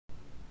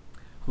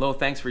Hello,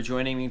 thanks for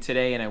joining me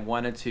today, and I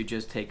wanted to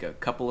just take a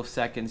couple of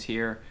seconds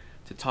here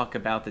to talk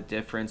about the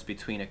difference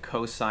between a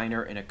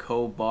cosigner and a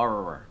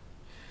co-borrower.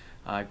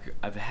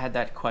 I've had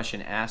that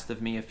question asked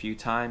of me a few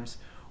times,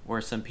 where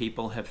some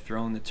people have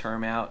thrown the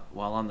term out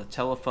while on the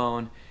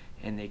telephone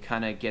and they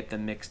kind of get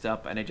them mixed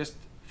up, and I just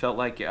felt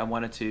like I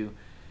wanted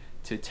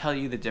to tell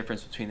you the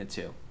difference between the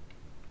two.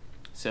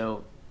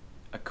 So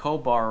a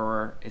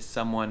co-borrower is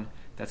someone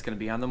that's going to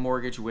be on the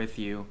mortgage with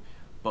you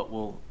but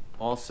will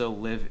also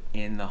live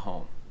in the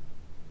home.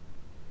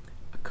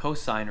 A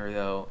cosigner,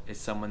 though, is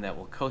someone that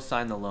will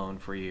cosign the loan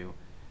for you,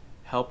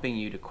 helping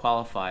you to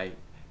qualify,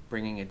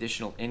 bringing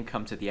additional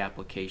income to the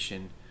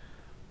application,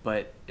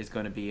 but is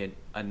going to be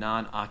a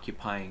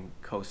non-occupying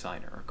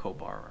cosigner or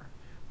co-borrower,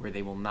 where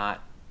they will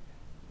not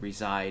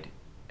reside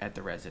at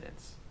the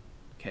residence.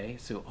 Okay,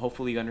 so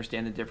hopefully you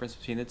understand the difference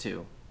between the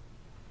two.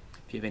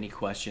 If you have any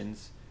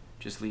questions,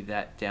 just leave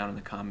that down in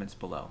the comments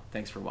below.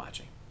 Thanks for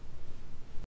watching.